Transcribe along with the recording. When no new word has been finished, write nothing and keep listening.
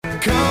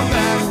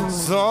comeback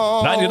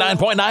song.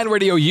 99.9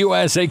 Radio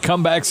USA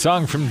comeback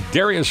song from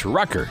Darius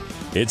Rucker.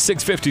 It's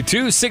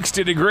 6:52,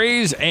 60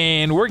 degrees,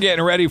 and we're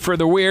getting ready for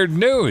the weird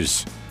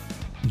news.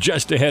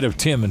 Just ahead of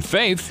Tim and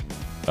Faith.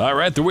 All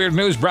right, the weird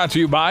news brought to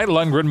you by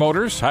Lundgren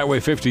Motors, Highway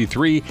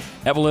 53,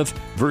 Evelyn,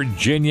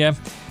 Virginia.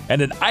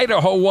 And an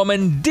Idaho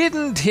woman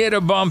didn't hit a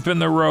bump in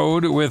the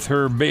road with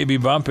her baby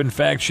bump. In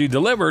fact, she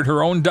delivered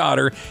her own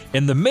daughter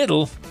in the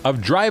middle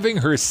of driving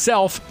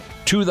herself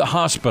to the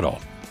hospital.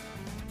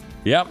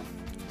 Yep,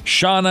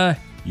 Shauna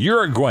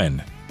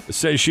Uruguayan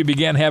says she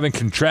began having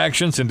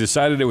contractions and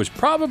decided it was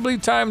probably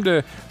time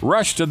to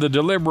rush to the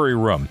delivery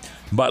room.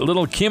 But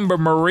little Kimber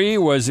Marie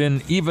was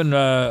in even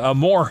a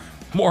more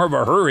of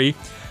a hurry.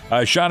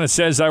 Shauna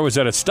says, I was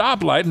at a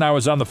stoplight and I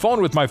was on the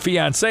phone with my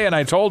fiance and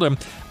I told him,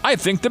 I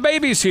think the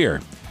baby's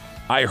here.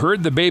 I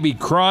heard the baby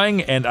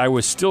crying and I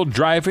was still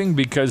driving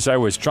because I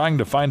was trying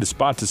to find a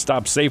spot to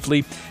stop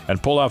safely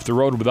and pull off the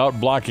road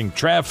without blocking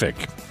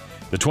traffic.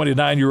 The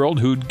 29-year-old,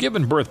 who'd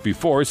given birth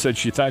before, said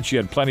she thought she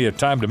had plenty of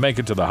time to make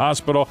it to the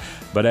hospital,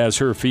 but as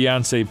her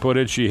fiance put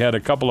it, she had a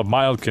couple of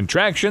mild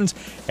contractions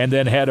and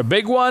then had a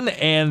big one,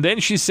 and then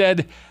she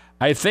said,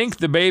 I think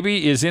the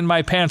baby is in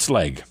my pants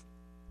leg.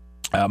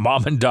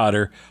 Mom and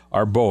daughter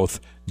are both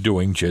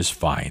doing just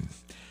fine.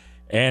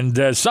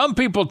 And some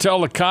people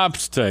tell the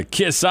cops to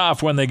kiss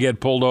off when they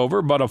get pulled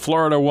over, but a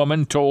Florida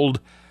woman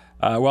took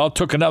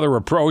another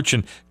approach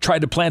and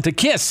tried to plant a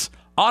kiss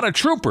on a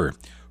trooper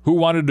who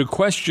wanted to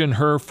question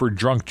her for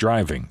drunk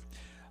driving.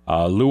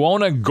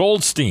 Luona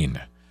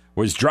Goldstein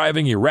was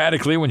driving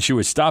erratically when she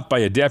was stopped by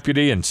a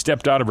deputy and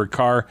stepped out of her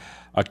car,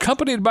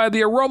 accompanied by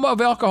the aroma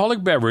of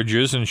alcoholic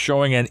beverages and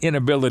showing an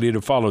inability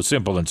to follow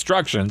simple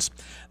instructions.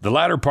 The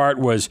latter part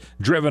was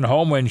driven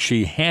home when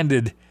she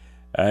handed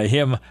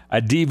him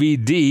a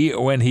DVD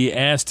when he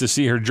asked to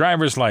see her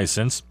driver's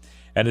license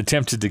and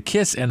attempted to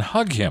kiss and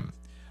hug him,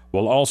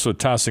 while also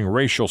tossing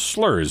racial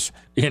slurs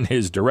in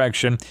his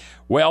direction.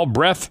 Well,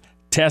 breath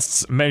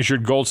tests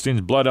measured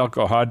Goldstein's blood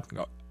alcohol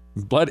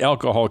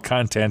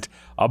content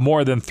of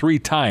more than 3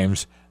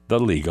 times the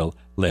legal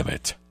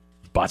limit.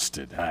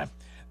 Busted, huh?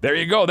 There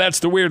you go. That's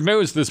the weird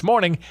news this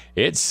morning.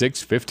 It's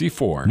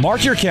 6:54.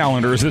 Mark your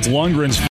calendars. It's Lundgren's